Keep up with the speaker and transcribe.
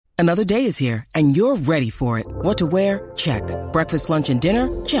Another day is here, and you're ready for it. What to wear? Check. Breakfast, lunch, and dinner?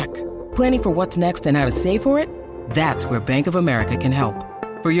 Check. Planning for what's next and how to save for it? That's where Bank of America can help.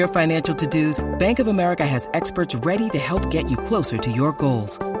 For your financial to-dos, Bank of America has experts ready to help get you closer to your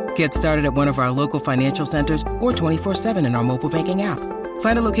goals. Get started at one of our local financial centers or 24/7 in our mobile banking app.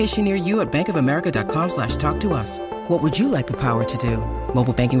 Find a location near you at bankofamerica.com/talktous. What would you like the power to do?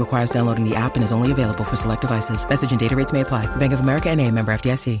 Mobile banking requires downloading the app and is only available for select devices. Message and data rates may apply. Bank of America N.A., member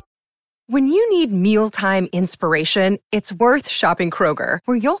FDIC. When you need mealtime inspiration, it's worth shopping Kroger,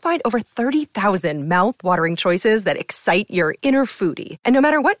 where you'll find over 30,000 mouth-watering choices that excite your inner foodie. And no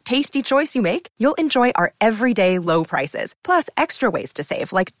matter what tasty choice you make, you'll enjoy our everyday low prices, plus extra ways to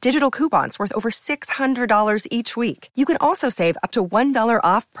save, like digital coupons worth over $600 each week. You can also save up to $1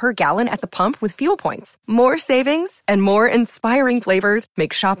 off per gallon at the pump with fuel points. More savings and more inspiring flavors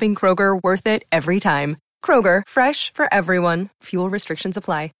make shopping Kroger worth it every time. Kroger, fresh for everyone. Fuel restrictions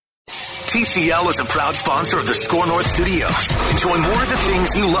apply. TCL is a proud sponsor of the Score North Studios. Enjoy more of the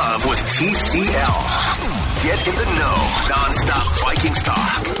things you love with TCL. Get in the know. Non-stop Vikings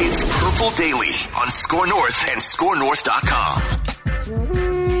talk. It's Purple Daily on Score North and ScoreNorth.com.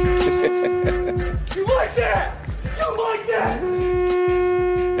 You like that? You like that?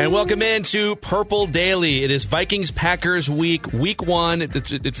 And welcome into Purple Daily. It is Vikings-Packers week 1.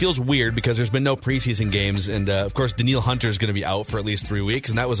 It feels weird because there's been no preseason games. And, of course, Danielle Hunter is going to be out for at least 3 weeks.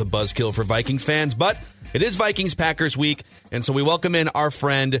 And that was a buzzkill for Vikings fans. But it is Vikings-Packers week. And so we welcome in our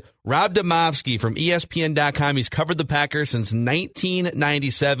friend, Rob Demovsky from ESPN.com. He's covered the Packers since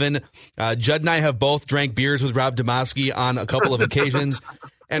 1997. Judd and I have both drank beers with Rob Demovsky on a couple of occasions.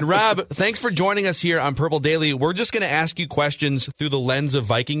 And Rob, thanks for joining us here on Purple Daily. We're just going to ask you questions through the lens of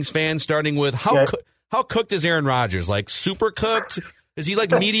Vikings fans, starting with how cooked is Aaron Rodgers? Like super cooked? Is he like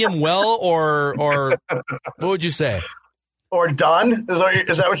medium well, or what would you say? Or done?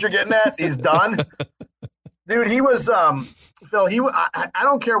 Is that what you're getting at? He's done? Dude, he was Phil, I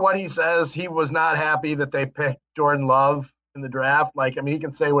don't care what he says. He was not happy that they picked Jordan Love in the draft. Like, I mean, he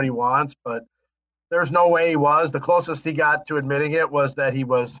can say what he wants, but there's no way he was. The closest he got to admitting it was that he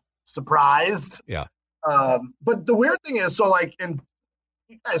was surprised. Yeah. But the weird thing is, and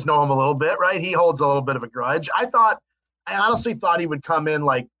you guys know him a little bit, right? He holds a little bit of a grudge. I honestly thought he would come in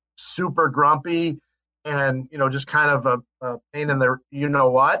like super grumpy and, just kind of a pain in the,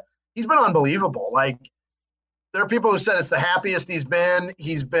 what? He's been unbelievable. Like, there are people who said it's the happiest he's been.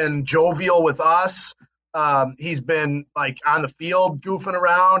 He's been jovial with us. He's been like on the field goofing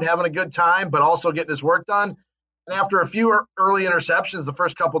around, having a good time, but also getting his work done. And after a few early interceptions the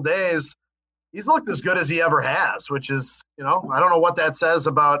first couple days, he's looked as good as he ever has, which is, I don't know what that says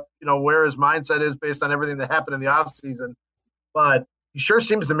about, where his mindset is based on everything that happened in the offseason. But he sure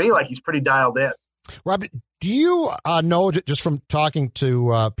seems to me like he's pretty dialed in. Rob, do you know, just from talking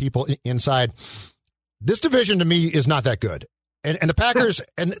to people inside, this division to me is not that good. And the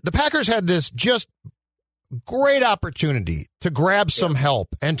Packers had this just great opportunity to grab some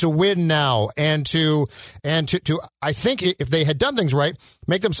help and to win now and to I think if they had done things right,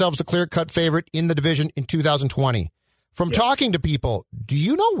 make themselves the clear-cut favorite in the division in 2020. From talking to people, do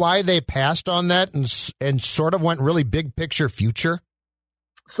you know why they passed on that and sort of went really big picture future?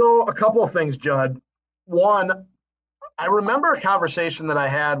 So a couple of things, Judd. One, I remember a conversation that I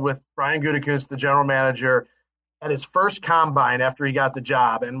had with Brian Gutekunst, the general manager, at his first combine after he got the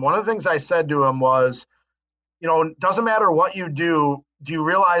job. And one of the things I said to him was, doesn't matter what you do you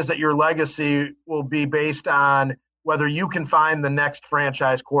realize that your legacy will be based on whether you can find the next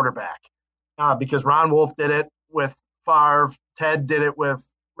franchise quarterback? Because Ron Wolf did it with Favre, Ted did it with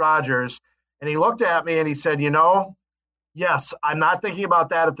Rodgers. And he looked at me and he said, yes, I'm not thinking about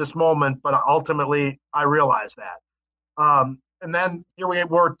that at this moment, but ultimately I realize that. And then here we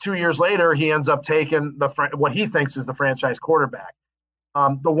were 2 years later, he ends up taking what he thinks is the franchise quarterback.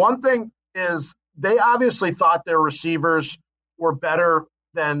 The one thing is, they obviously thought their receivers were better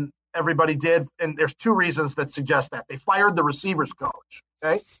than everybody did, and there's two reasons that suggest that. They fired the receivers coach,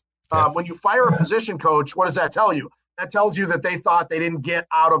 okay? When you fire a position coach, what does that tell you? That tells you that they thought they didn't get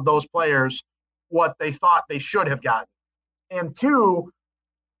out of those players what they thought they should have gotten. And two,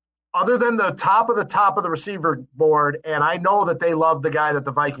 other than the top of the receiver board, and I know that they loved the guy that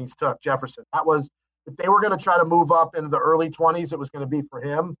the Vikings took, Jefferson. That was, if they were going to try to move up into the early 20s, it was going to be for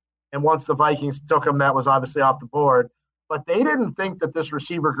him. And once the Vikings took him, that was obviously off the board. But they didn't think that this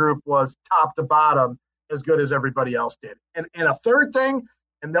receiver group was top to bottom as good as everybody else did. And a third thing,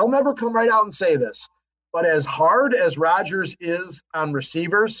 and they'll never come right out and say this, but as hard as Rodgers is on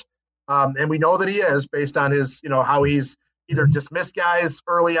receivers, and we know that he is based on his, how he's either dismissed guys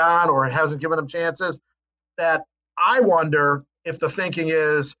early on or hasn't given them chances, that I wonder if the thinking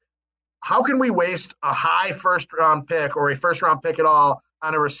is how can we waste a high first-round pick or a first-round pick at all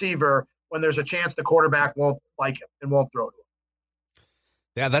on a receiver when there's a chance the quarterback won't like him and won't throw to him?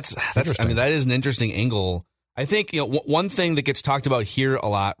 Yeah, that's. I mean, that is an interesting angle. I think one thing that gets talked about here a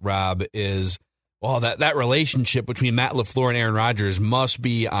lot, Rob, is that relationship between Matt LaFleur and Aaron Rodgers must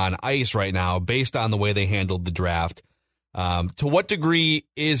be on ice right now based on the way they handled the draft. To what degree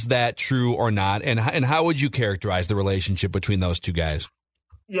is that true or not? And how would you characterize the relationship between those two guys?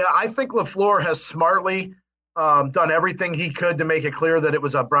 Yeah, I think LaFleur has smartly done everything he could to make it clear that it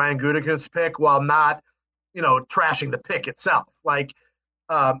was a Brian Gutekunst pick while not, trashing the pick itself. Like,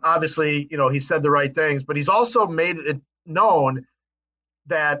 obviously, he said the right things, but he's also made it known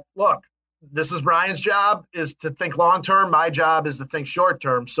that, look, this is Brian's job is to think long-term. My job is to think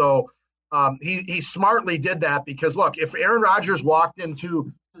short-term. So he smartly did that because, look, if Aaron Rodgers walked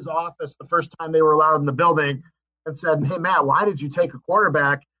into his office the first time they were allowed in the building and said, hey, Matt, why did you take a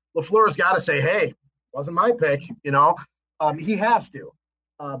quarterback? LaFleur's got to say, hey, wasn't my pick, he has to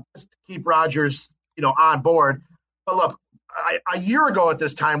just to keep Rodgers, on board. But look, a year ago at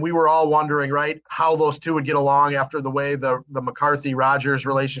this time, we were all wondering, right, how those two would get along after the way the McCarthy-Rodgers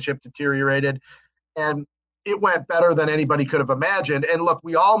relationship deteriorated. And it went better than anybody could have imagined. And look,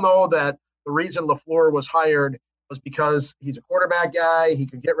 we all know that the reason LaFleur was hired was because he's a quarterback guy. He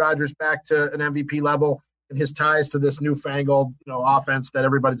could get Rodgers back to an MVP level, and his ties to this newfangled, offense that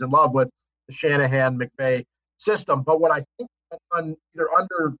everybody's in love with, the Shanahan-McVay system. But what I think either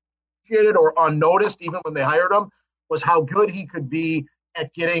underappreciated or unnoticed, even when they hired him, was how good he could be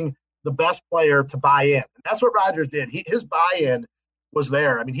at getting the best player to buy in. And that's what Rodgers did. His buy-in was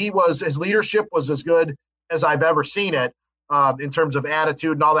there. I mean, his leadership was as good as I've ever seen it in terms of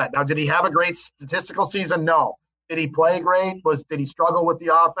attitude and all that. Now, did he have a great statistical season? No. Did he play great? Did he struggle with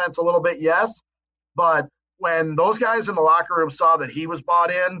the offense a little bit? Yes. But when those guys in the locker room saw that he was bought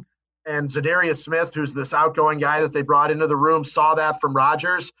in, and Zadarius Smith, who's this outgoing guy that they brought into the room, saw that from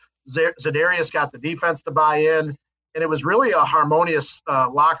Rodgers, Zadarius got the defense to buy in, and it was really a harmonious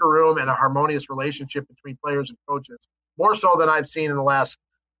locker room and a harmonious relationship between players and coaches, more so than I've seen in the last,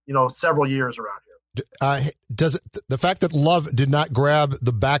 several years around here. Does the fact that Love did not grab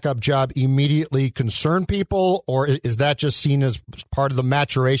the backup job immediately concern people, or is that just seen as part of the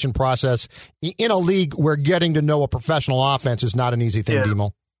maturation process in a league where getting to know a professional offense is not an easy thing,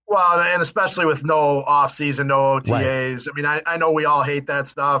 Demo? Well, and especially with no offseason, no OTAs. Right. I mean, I know we all hate that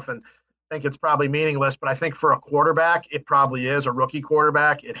stuff and think it's probably meaningless, but I think for a quarterback, it probably is. A rookie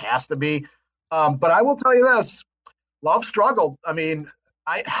quarterback, it has to be. But I will tell you this, Love struggled. I mean,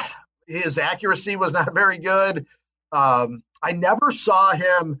 his accuracy was not very good. I never saw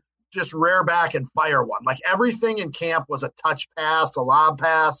him just rear back and fire one. Like everything in camp was a touch pass, a lob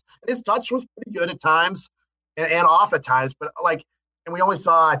pass. And his touch was pretty good at times and off at times. But and we only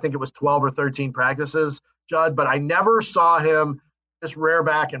saw, I think it was 12 or 13 practices, Judd, but I never saw him just rear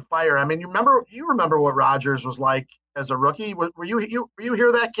back and fire. I mean, you remember what Rodgers was like as a rookie? Were you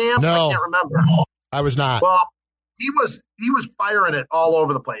here that camp? No. I can't remember. I was not. Well, he was firing it all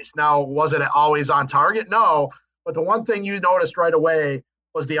over the place. Now, was it always on target? No. But the one thing you noticed right away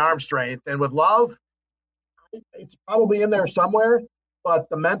was the arm strength. And with Love, it's probably in there somewhere, but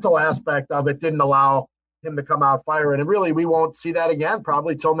the mental aspect of it didn't allow him to come out firing. And really, we won't see that again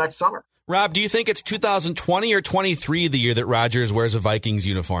probably till next summer. Rob, do you think it's 2020 or 23 the year that Rodgers wears a Vikings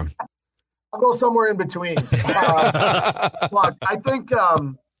uniform? I'll go somewhere in between. Look, I think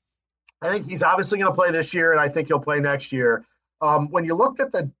he's obviously going to play this year, and I think he'll play next year. When you looked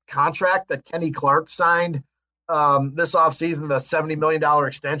at the contract that Kenny Clark signed this offseason, the $70 million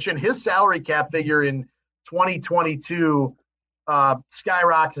extension, his salary cap figure in 2022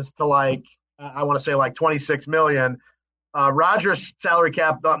 skyrockets to I want to say $26 million. Rodgers' salary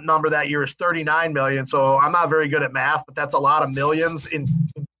cap number that year is $39 million. So I'm not very good at math, but that's a lot of millions in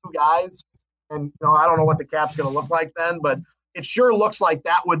two guys. And I don't know what the cap's going to look like then, but it sure looks like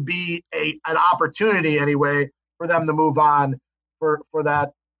that would be an opportunity anyway for them to move on for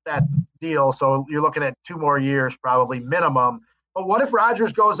that deal. So you're looking at 2 more years probably minimum. But what if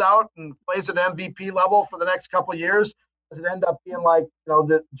Rodgers goes out and plays at MVP level for the next couple of years? Does it end up being like,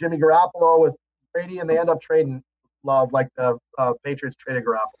 the Jimmy Garoppolo with Brady, and they end up trading Love like the Patriots traded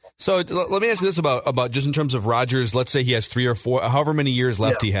Garoppolo? So let me ask you this about just in terms of Rodgers. Let's say he has 3 or 4, however many years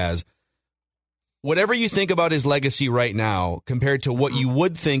left he has. Whatever you think about his legacy right now compared to what you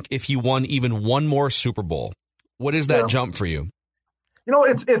would think if he won even one more Super Bowl, what is that jump for you?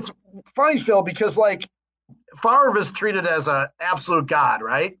 It's funny, Phil, because Favre is treated as an absolute god,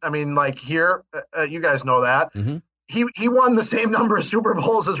 right? I mean, here, you guys know that. Mm-hmm. He won the same number of Super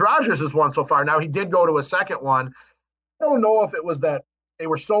Bowls as Rodgers has won so far. Now, he did go to a second one. I don't know if it was that they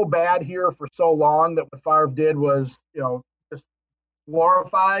were so bad here for so long that what Favre did was, just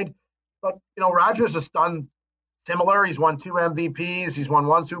glorified. But, Rodgers has done similar. He's won 2 MVPs. He's won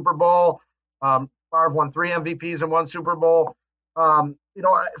 1 Super Bowl. Favre won 3 MVPs and 1 Super Bowl.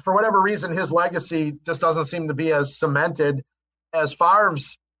 For whatever reason, his legacy just doesn't seem to be as cemented as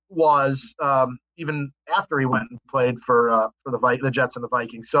Favre's was, even after he went and played for the Jets and the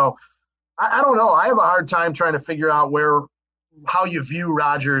Vikings. So I don't know. I have a hard time trying to figure out how you view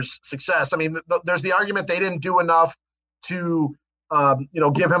Rodgers' success. I mean, there's the argument they didn't do enough to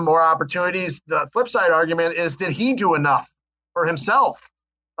give him more opportunities. The flip side argument is, did he do enough for himself?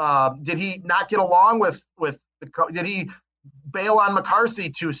 Did he not get along with did he bail on McCarthy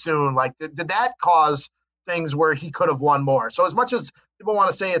too soon? Like, did that cause things where he could have won more? So as much as people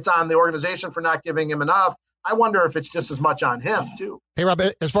want to say it's on the organization for not giving him enough, I wonder if it's just as much on him too. Hey, Rob,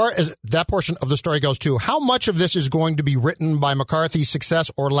 as far as that portion of the story goes too, how much of this is going to be written by McCarthy's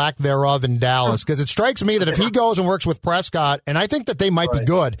success or lack thereof in Dallas? Because it strikes me that if he goes and works with Prescott, and I think that they might be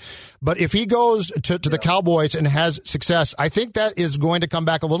good, but if he goes to the Cowboys and has success, I think that is going to come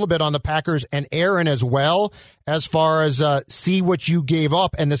back a little bit on the Packers and Aaron as well, as far as see what you gave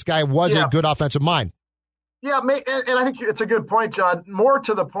up, and this guy was a good offensive mind. Yeah, and I think it's a good point, John. More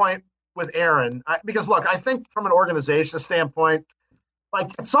to the point with Aaron, because look, I think from an organization standpoint, like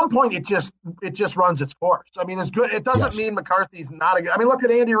at some point it just runs its course. I mean, it's good. It doesn't mean McCarthy's not a good. I mean, look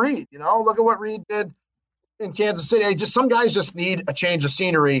at Andy Reid. Look at what Reid did in Kansas City. Some guys just need a change of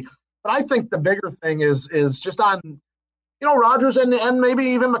scenery. But I think the bigger thing is just on, Rodgers and maybe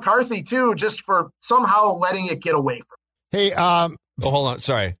even McCarthy too, just for somehow letting it get away from him. Hey, hold on,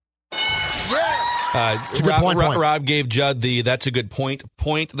 sorry. Rob gave Judd that's a good point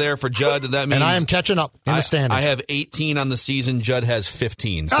there for Judd. That means, and I am catching up in the standings. I have 18 on the season. Judd has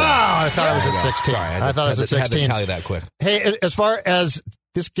 15. So. I thought I was at 16. I thought I was at 16. I had to tally that quick. Hey, as far as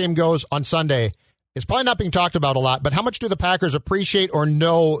this game goes on Sunday, it's probably not being talked about a lot, but how much do the Packers appreciate or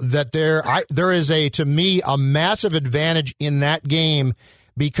know that there is to me, a massive advantage in that game?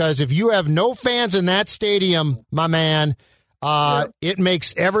 Because if you have no fans in that stadium, my man, it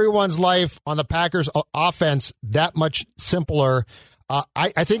makes everyone's life on the Packers offense that much simpler.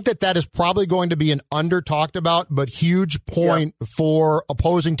 I think that is probably going to be an under-talked about but huge point for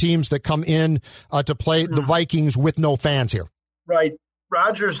opposing teams that come in to play the Vikings with no fans here. Right.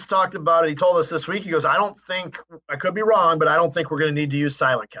 Rodgers talked about it. He told us this week, he goes, I could be wrong, but I don't think we're going to need to use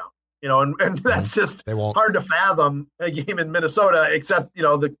silent count. And that's just hard to fathom a game in Minnesota, except,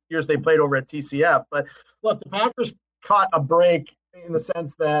 the years they played over at TCF. But look, the Packers caught a break in the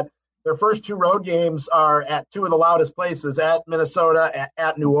sense that their first 2 road games are at 2 of the loudest places, at Minnesota,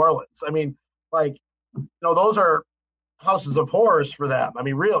 at New Orleans. I mean, those are houses of horrors for them. I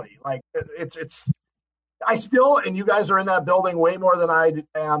mean, really, I still, and you guys are in that building way more than I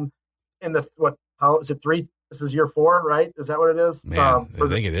am in how is it 3? This is year 4, right? Is that what it is? Man, I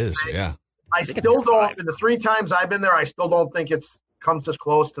think it is. Yeah. I still don't, in the 3 times I've been there, I still don't think it's comes as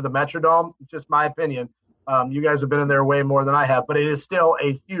close to the Metrodome. It's just my opinion. You guys have been in there way more than I have, but it is still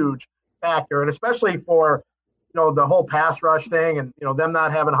a huge factor, and especially for the whole pass rush thing, and them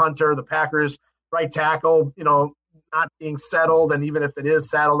not having Hunter, the Packers right tackle, not being settled, and even if it is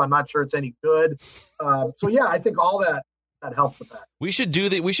settled, I'm not sure it's any good. So yeah, I think all that helps the Packers. We should do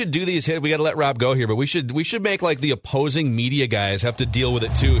these. We got to let Rob go here, but we should make the opposing media guys have to deal with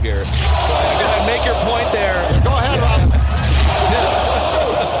it too here. So go ahead, make your point there. Go ahead, Rob.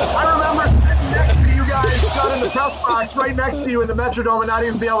 I remember sitting next to you guys, shut in the press box right next to you in the Metrodome, and not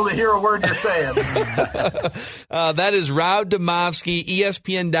even be able to hear a word you're saying. That is Rob Demovsky,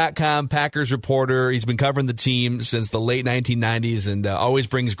 ESPN.com Packers reporter. He's been covering the team since the late 1990s and always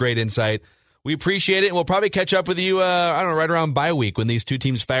brings great insight. We appreciate it, and we'll probably catch up with you, right around bye week when these 2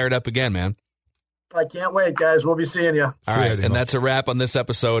 teams fired up again, man. I can't wait, guys. We'll be seeing you. All right, and that's a wrap on this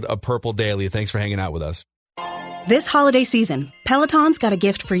episode of Purple Daily. Thanks for hanging out with us. This holiday season, Peloton's got a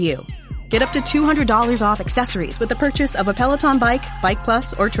gift for you. Get up to $200 off accessories with the purchase of a Peloton bike, Bike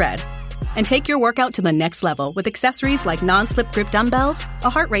Plus, or Tread. And take your workout to the next level with accessories like non-slip grip dumbbells, a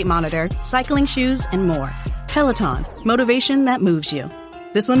heart rate monitor, cycling shoes, and more. Peloton, motivation that moves you.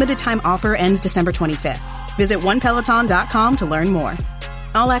 This limited time offer ends December 25th. Visit onepeloton.com to learn more.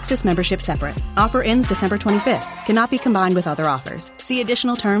 All access membership separate. Offer ends December 25th. Cannot be combined with other offers. See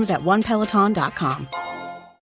additional terms at onepeloton.com.